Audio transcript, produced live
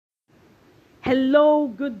Hello,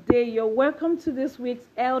 good day. You're welcome to this week's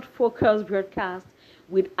Health Focus broadcast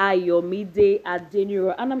with Ayomide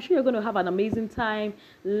Adeniro. And I'm sure you're going to have an amazing time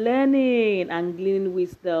learning and gleaning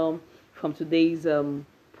wisdom from today's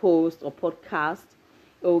post or podcast.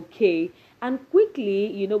 Okay. And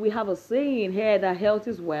quickly, we have a saying here that health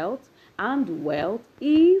is wealth and wealth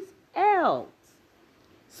is health.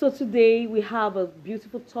 So today we have a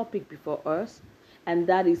beautiful topic before us, and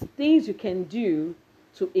that is things you can do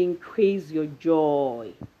to increase your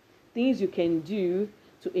joy. Things you can do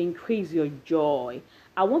to increase your joy.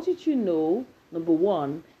 I want you to know, number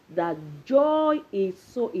one, that joy is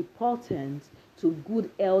so important to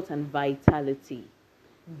good health and vitality.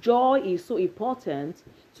 Joy is so important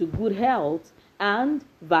to good health and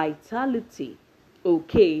vitality.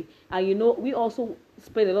 Okay, and we also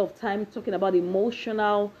spend a lot of time talking about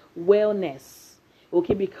emotional wellness.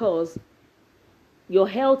 Okay, because your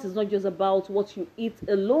health is not just about what you eat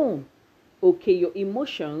alone. Okay, your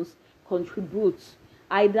emotions contribute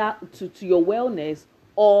either to your wellness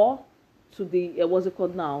or to the,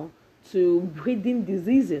 to breeding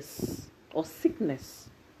diseases or sickness.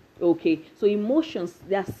 Okay, so emotions,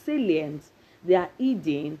 they are salient, they are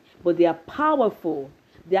hidden, but they are powerful.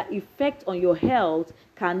 Their effect on your health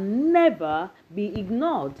can never be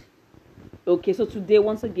ignored. Okay, so today,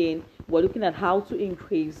 once again, we're looking at how to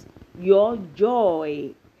increase your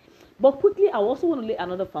joy. But quickly, I also want to lay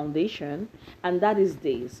another foundation, and that is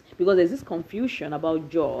this, because there's this confusion about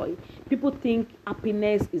joy. People think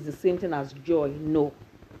happiness is the same thing as joy. No.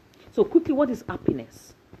 So quickly, what is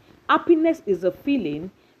happiness? Happiness is a feeling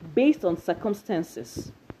based on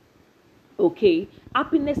circumstances. Okay,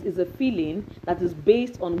 happiness is a feeling that is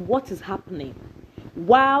based on what is happening,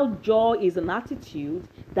 while joy is an attitude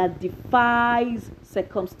that defies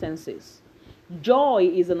circumstances. Joy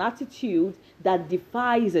is an attitude that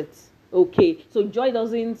defies it. Okay, so joy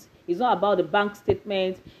it's not about the bank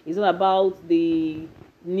statement, it's not about the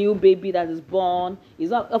new baby that is born.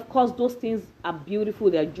 It's not, of course, those things are beautiful,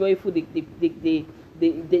 they are joyful, they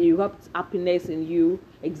erupt happiness in you,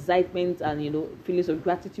 excitement, and feelings of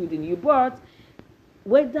gratitude in you. But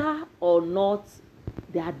whether or not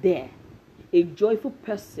they are there, a joyful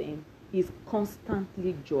person is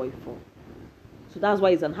constantly joyful. So that's why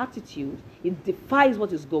it's an attitude. It defies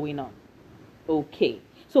what is going on. Okay.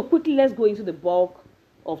 So quickly, let's go into the bulk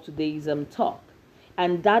of today's talk.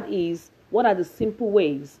 And that is, what are the simple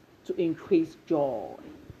ways to increase joy?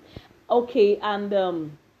 Okay,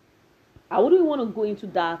 and I wouldn't want to go into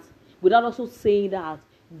that without also saying that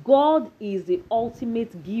God is the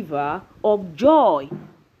ultimate giver of joy.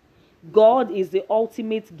 God is the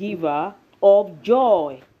ultimate giver of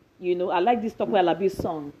joy. I like this Tọ́pẹ́ Àlàbí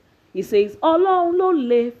song. He says, Ọlọ́run ló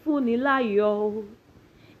lè fúnni láyọ̀,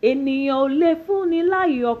 ènìyàn ò lè fúnni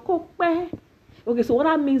láyọ̀ kó pẹ́. Okay, so what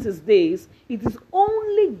that means is this: it is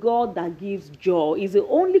only God that gives joy. He's the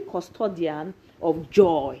only custodian of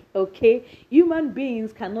joy. Okay, human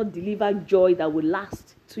beings cannot deliver joy that will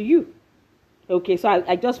last to you. Okay, so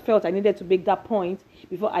I just felt I needed to make that point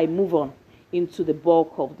before I move on into the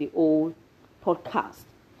bulk of the whole podcast.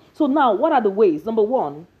 So now, what are the ways? Number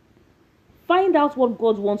one, find out what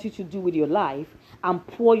God wants you to do with your life and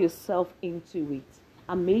pour yourself into it.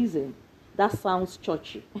 Amazing. That sounds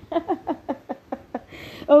churchy.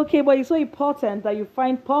 Okay, but it's so important that you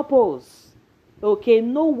find purpose. Okay,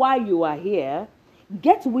 know why you are here.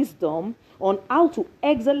 Get wisdom on how to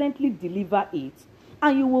excellently deliver it.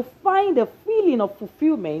 And you will find a feeling of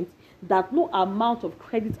fulfillment that no amount of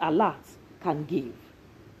credit alert can give.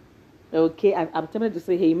 Okay, I'm tempted to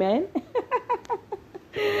say amen.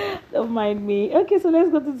 Don't mind me. Okay, so let's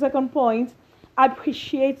go to the second point.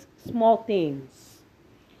 Appreciate small things.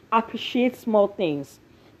 Appreciate small things.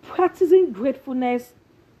 Practicing gratefulness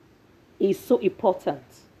is so important.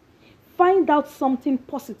 Find out something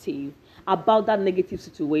positive about that negative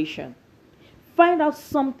situation. Find out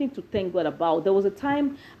something to thank God about. There was a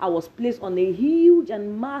time I was placed on a huge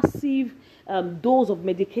and massive dose of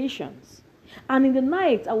medications. And in the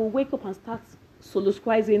night, I will wake up and start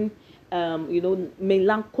soliloquizing,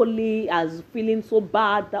 melancholy, as feeling so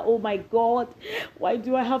bad that, oh my God, why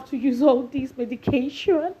do I have to use all this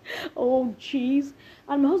medication? Oh, jeez.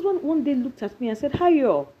 And my husband one day looked at me and said,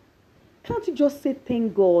 Hayo, can't you just say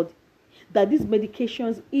thank God that these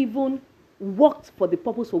medications even worked for the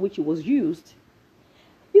purpose for which it was used?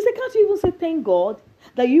 He said, can't you even say thank God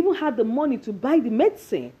that you even had the money to buy the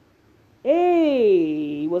medicine?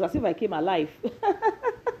 Hey, it was as if I came alive.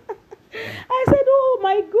 I said, oh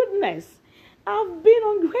my goodness, I've been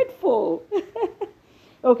ungrateful.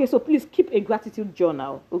 Okay, so please keep a gratitude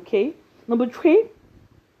journal, okay? Number 3,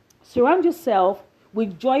 surround yourself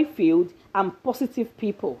with joy-filled and positive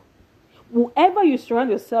people. Whoever you surround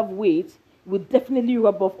yourself with will definitely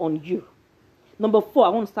rub off on you. Number 4, I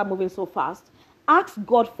want to start moving so fast. Ask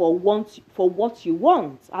God for what you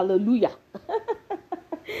want. Hallelujah.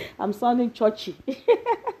 I'm sounding churchy.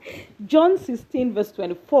 John 16 verse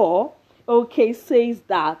 24, says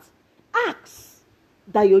that ask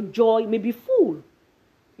that your joy may be full.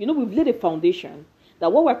 We've laid a foundation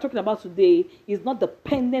that what we're talking about today is not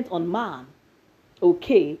dependent on man.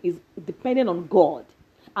 Is dependent on God.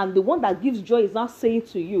 And the one that gives joy is not saying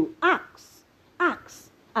to you, ask,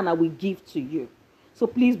 and I will give to you. So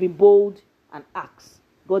please be bold and ask.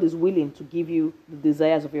 God is willing to give you the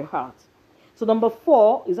desires of your heart. So number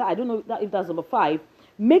 4 is that, I don't know if that's number 5,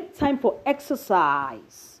 make time for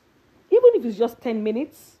exercise. Even if it's just 10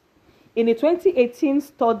 minutes. In a 2018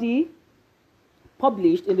 study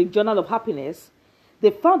published in the Journal of Happiness,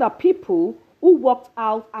 they found that people who worked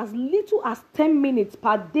out as little as 10 minutes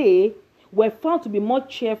per day were found to be more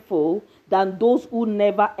cheerful than those who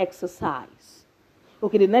never exercise.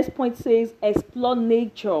 The next point says, explore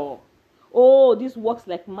nature. Oh, this works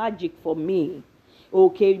like magic for me.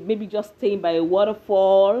 Maybe just staying by a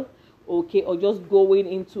waterfall, or just going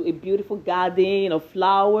into a beautiful garden of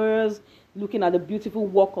flowers, looking at the beautiful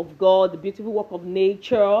work of God, the beautiful work of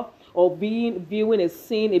nature, or viewing a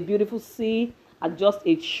scene, a beautiful sea at just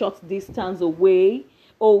a short distance away.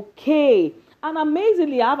 And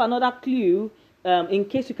amazingly, I have another clue, in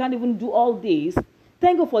case you can't even do all this.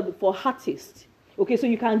 Thank God for artists. So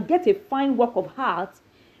you can get a fine work of art.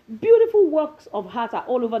 Beautiful works of art are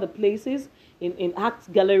all over the places, in art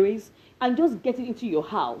galleries, and just get it into your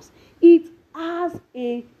house. It has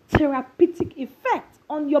a therapeutic effect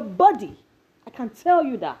on your body. I can tell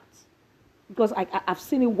you that, because I've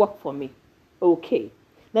seen it work for me.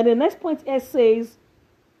 Then the next point here says,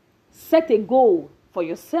 set a goal for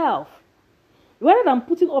yourself. Rather than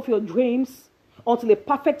putting off your dreams until a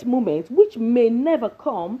perfect moment, which may never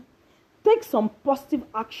come, take some positive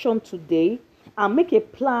action today and make a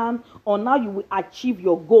plan on how you will achieve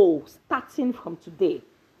your goal starting from today.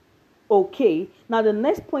 Now the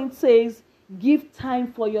next point says, give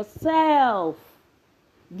time for yourself.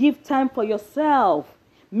 Give time for yourself.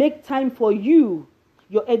 Make time for you,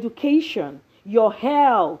 your education, your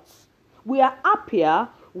health. We are happier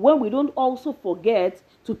when we don't also forget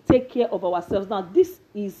to take care of ourselves. Now this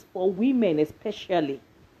is for women especially.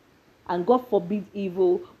 And God forbid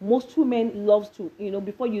evil. Most women love to,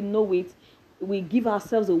 before you know it, we give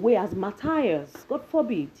ourselves away as martyrs. God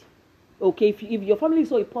forbid. If your family is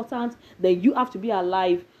so important, then you have to be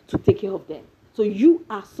alive to take care of them. So you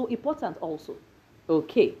are so important also.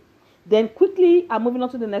 Then quickly, I'm moving on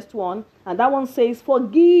to the next one. And that one says,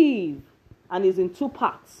 forgive. And it's in 2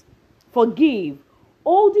 parts. Forgive.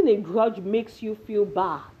 Holding a grudge makes you feel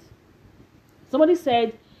bad. Somebody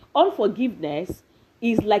said, unforgiveness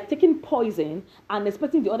is like taking poison and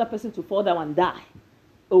expecting the other person to fall down and die.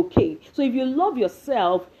 So if you love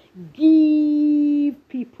yourself, give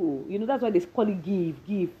people. That's why they call it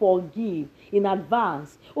give, forgive in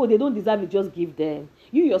advance. They don't deserve it, just give them.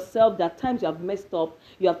 You yourself, there are times you have messed up,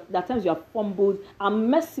 there are times you have fumbled, and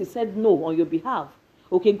mercy said no on your behalf.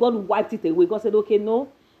 God wiped it away. God said, no,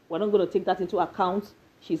 we're not going to take that into account.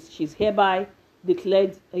 She's hereby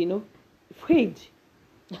declared, freed.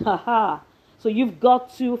 So you've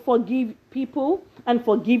got to forgive people and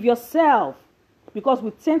forgive yourself, because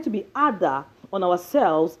we tend to be harder on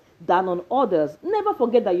ourselves than on others. Never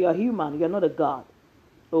forget that you're human. You're not a God.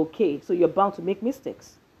 So you're bound to make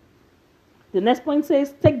mistakes. The next point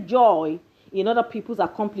says, take joy in other people's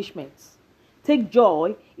accomplishments. Take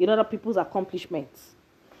joy in other people's accomplishments.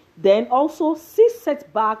 Then also see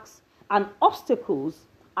setbacks and obstacles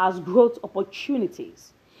as growth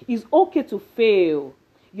opportunities. It's okay to fail.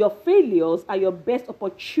 Your failures are your best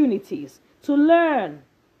opportunities to learn.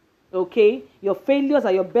 Your failures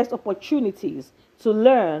are your best opportunities to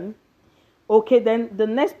learn. Then the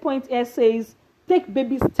next point here says, take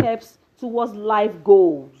baby steps towards life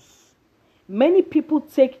goals. Many people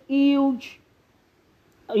take huge,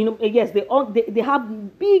 yes, they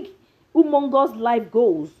have big, humongous life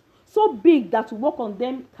goals. So big that to work on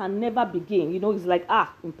them can never begin. It's like,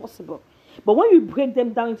 impossible. But when you break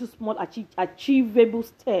them down into small achievable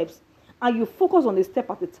steps and you focus on a step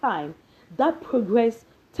at a time, that progress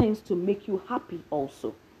tends to make you happy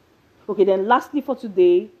also. Then lastly for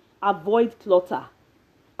today, avoid clutter.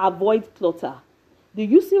 Avoid clutter. The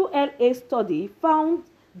UCLA study found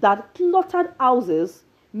that cluttered houses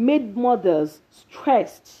made mothers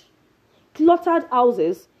stressed. Cluttered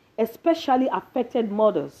houses especially affected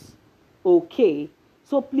mothers.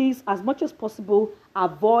 So please, as much as possible,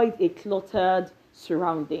 avoid a cluttered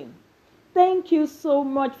surrounding. Thank you so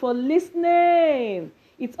much for listening.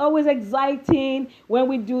 It's always exciting when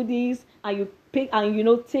we do this and you pick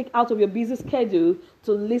and take out of your busy schedule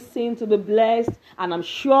to listen, to be blessed, and I'm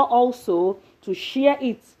sure also to share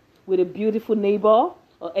it with a beautiful neighbor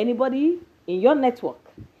or anybody in your network.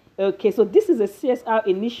 Okay, so this is a CSR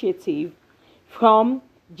initiative from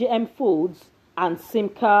JM Foods and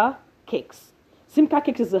Simca Cakes. Simca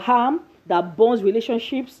Cakes is a ham that bonds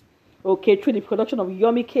relationships, okay, through the production of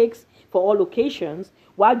yummy cakes for all occasions,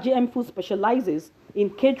 while JM Foods specializes in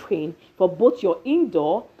catering for both your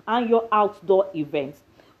indoor and your outdoor events.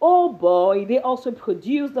 Oh boy, they also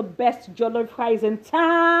produce the best jollof fries in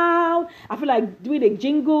town. I feel like doing a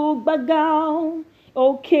jingle bagown.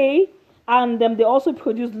 Okay. And they also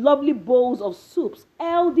produce lovely bowls of soups,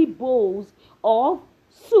 healthy bowls of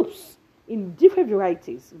soups in different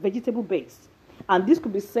varieties, vegetable based. And this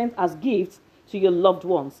could be sent as gifts to your loved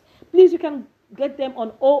ones. Please, you can get them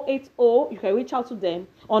on 080. You can reach out to them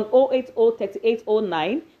on 080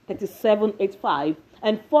 3809 3785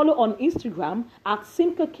 and follow on Instagram at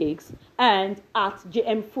Simca Cakes and at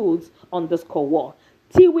JM Foods _war.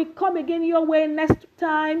 Till we come again your way next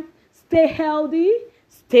time, stay healthy,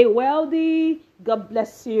 stay wealthy. God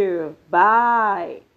bless you. Bye.